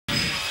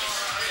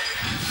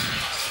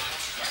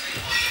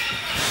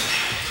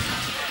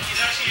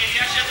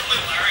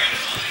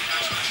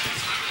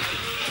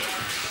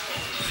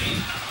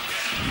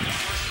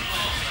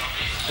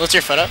Lift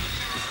your foot up.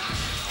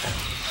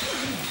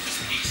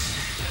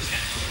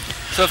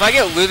 So if I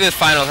get loses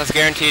finals, that's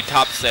guaranteed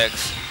top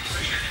 6.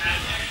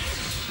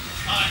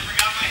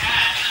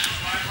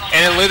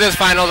 And in loses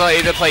finals, I'll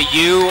either play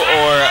you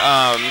or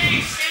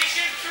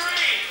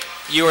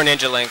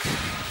Ninjalink,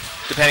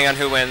 depending on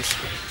who wins.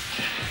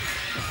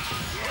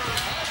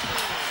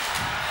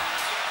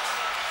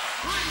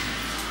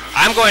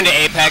 I'm going to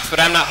Apex, but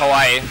I'm not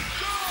Hawaii.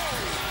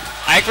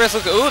 Ike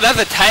versus Ooh, that's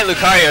a tight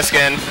Lucario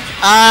skin.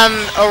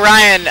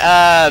 Orion,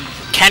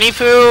 Kenny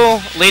Poo,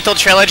 Lethal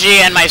Trilogy,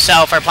 and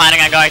myself are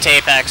planning on going to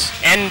Apex.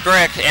 And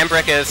Brick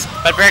is.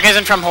 But Brick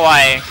isn't from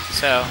Hawaii,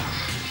 so.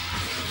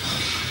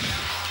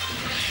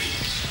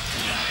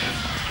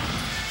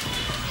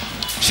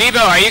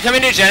 Shibo, are you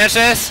coming to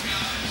Genesis?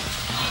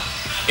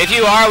 If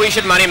you are, we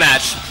should money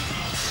match.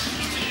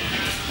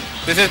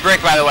 This is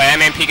Brick, by the way. I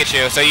mean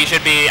Pikachu, so you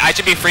should be. I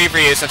should be free for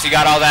you since you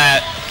got all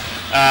that.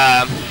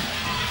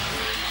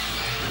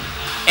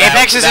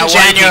 Apex is in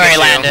January,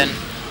 Landon.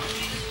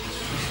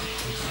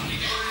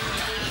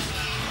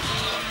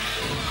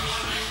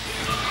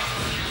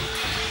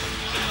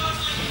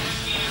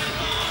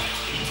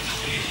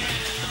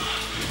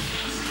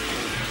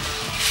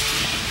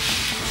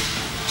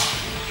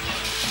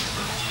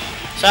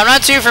 So I'm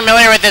not too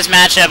familiar with this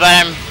matchup, but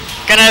I'm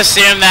gonna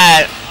assume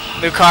that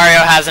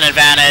Lucario has an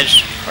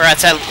advantage, or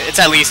it's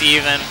at least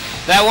even.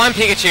 That one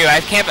Pikachu, I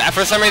can't.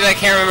 For some reason, I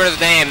can't remember his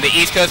name. The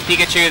East Coast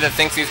Pikachu that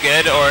thinks he's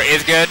good or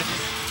is good.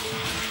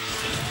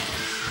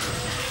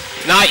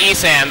 Not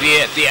Esam,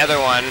 the other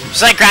one.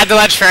 Just like grab the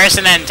ledge first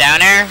and then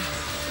down air.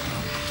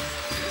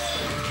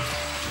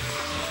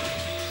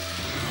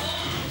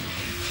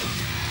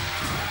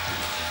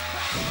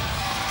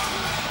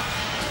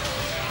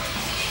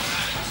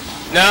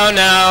 No.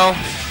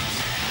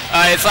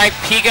 It's like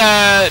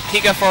Pika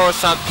for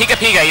some Pika.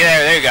 Yeah,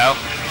 there you go.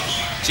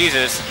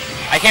 Jesus,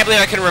 I can't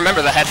believe I couldn't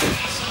remember that.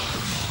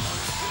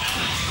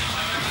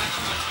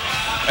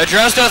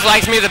 Adrostos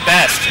likes me the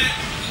best.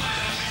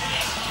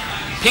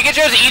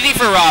 Pikachu's easy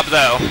for Rob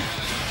though.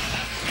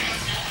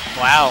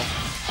 Wow.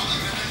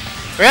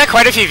 We got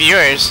quite a few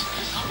viewers.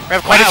 We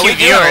have quite a few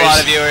viewers. Have a lot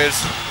of viewers.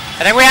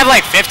 I think we have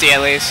like 50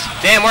 at least.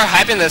 Damn, we're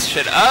hyping this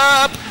shit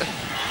up.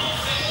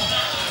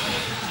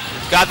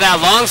 Got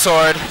that long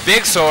sword,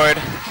 big sword.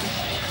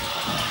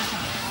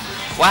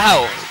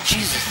 Wow,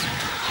 Jesus.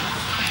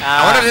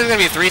 I wonder if this is gonna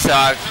be a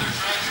 3-stock.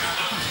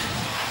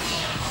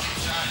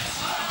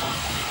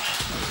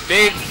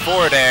 Big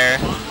forward air.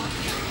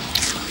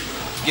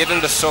 Give him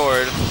the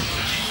sword.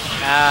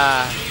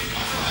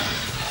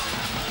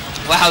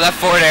 Wow, that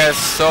forward air is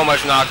so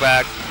much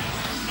knockback.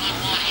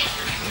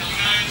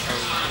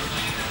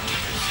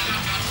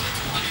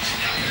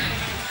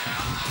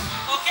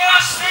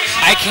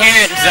 I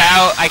can't,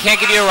 Zao. I can't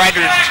give you a right.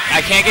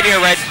 I can't give you a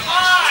right.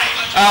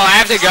 Oh, I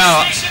have to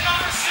go.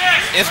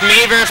 It's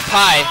me versus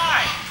Pi.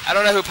 I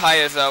don't know who Pi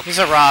is though. He's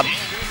a Rob.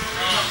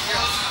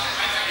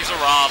 He's a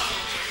Rob.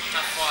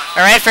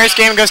 All right, first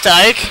game goes to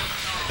Ike.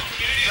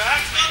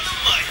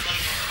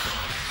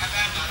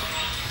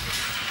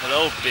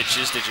 Hello,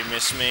 bitches. Did you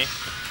miss me?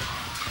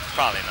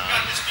 Probably not.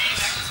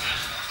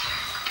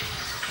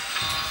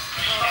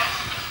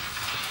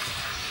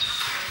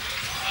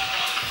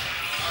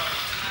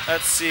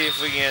 Let's see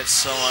if we can get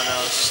someone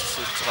else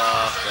to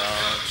talk.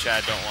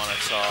 Chad don't want to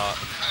talk.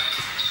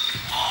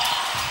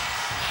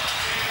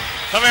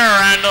 Come here,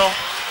 Randall.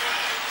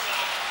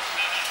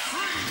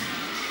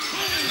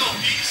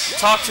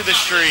 Talk to the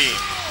stream.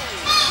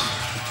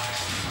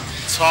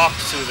 Talk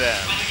to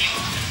them.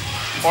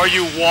 Or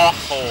you walk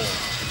home.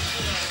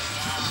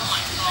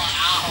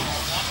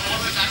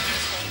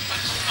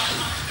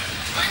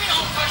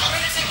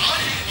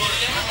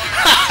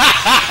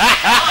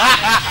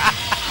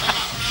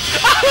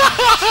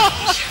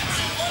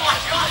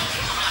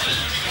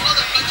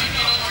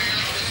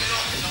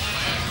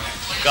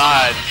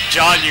 God,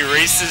 John, you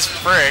racist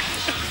prick.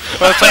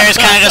 Both players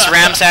kind of just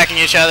ramsacking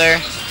each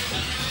other.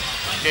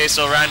 Okay,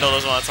 so Randall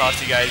doesn't want to talk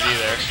to you guys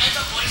either.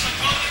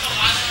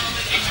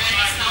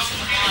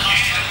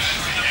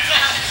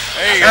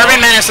 There you Urban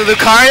go. Menace. So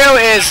Lucario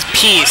is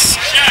Peace.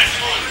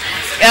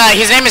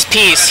 His name is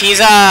Peace. He's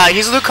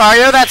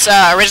Lucario that's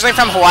originally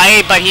from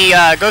Hawaii, but he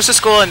goes to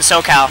school in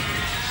SoCal.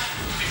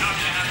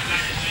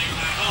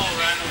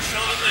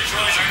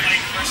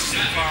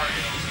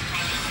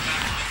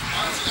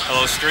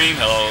 Hello, stream.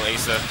 Hello,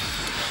 Asa.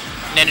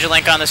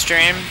 Ninjalink on the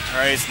stream.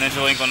 All right, it's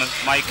Ninjalink on the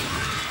mic.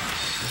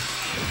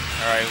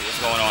 All right, what's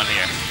going on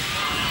here?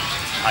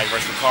 Ike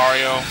versus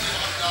Lucario.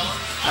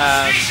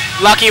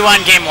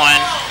 Lucky1, game 1.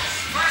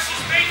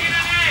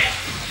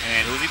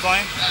 And who's he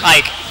playing?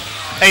 Ike.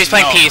 Oh, he's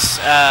playing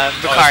Peace.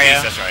 Lucario.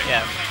 Peace, that's right.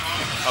 Yeah.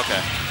 Okay.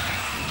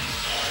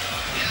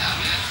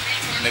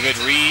 And a good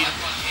read.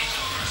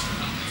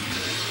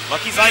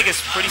 Lucky's Ike is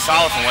pretty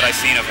solid from what I've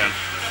seen of him.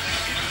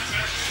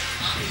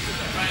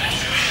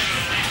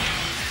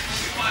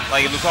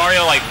 Like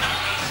Lucario,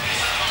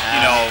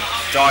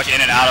 dodge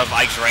in and out of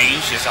Ike's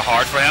range is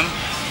hard for him.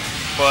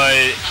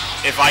 But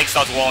if Ike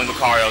starts walling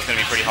Lucario, it's going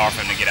to be pretty hard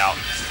for him to get out,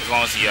 as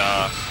long as he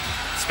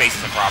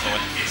spaces him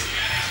properly.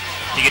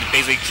 He could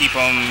basically keep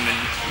him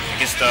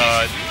against the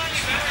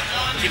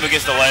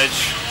ledge,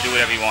 do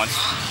whatever he wants.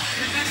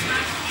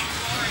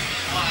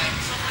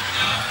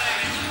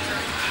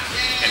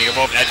 And you can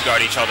both edge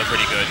guard each other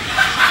pretty good.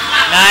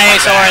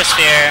 Nice aura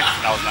sphere.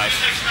 That was nice.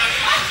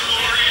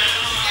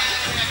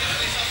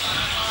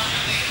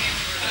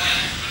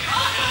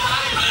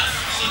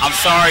 I'm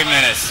sorry,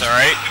 Menace,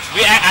 alright?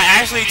 I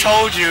actually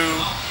told you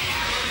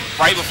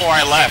right before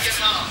I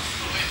left.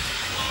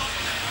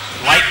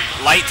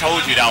 Light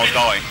told you that I was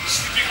going.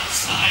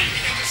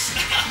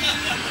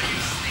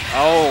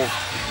 Oh.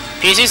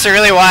 Peace needs to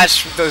really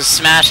watch those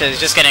smashes,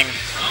 just getting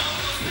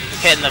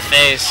hit in the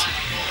face.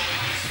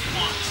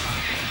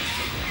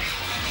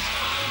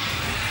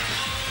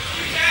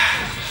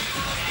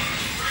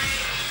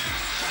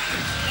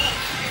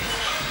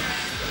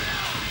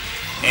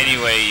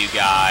 Anyway, you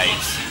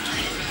guys.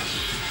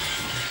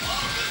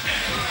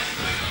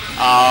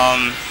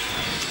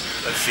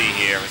 Let's see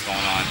here what's going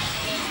on.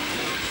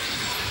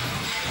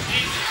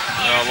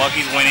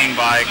 Lucky's winning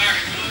by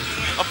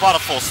about a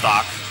full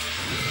stock.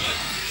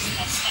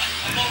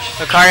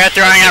 Lucario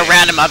throwing out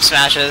random up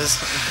smashes.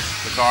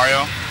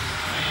 Lucario?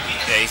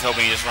 Yeah, he's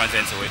hoping he just runs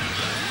into it.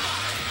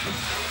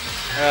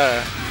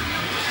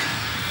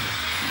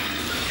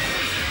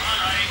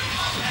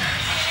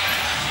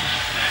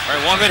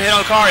 Alright, one good hit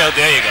on Lucario.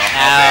 There you go.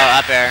 Oh,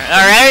 up air.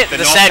 Alright,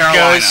 the set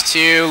goes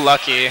to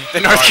Lucky.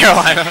 The North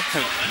Carolina.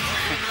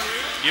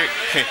 You're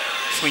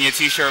swing your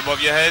t-shirt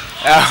above your head.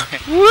 Oh.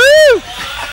 Woo!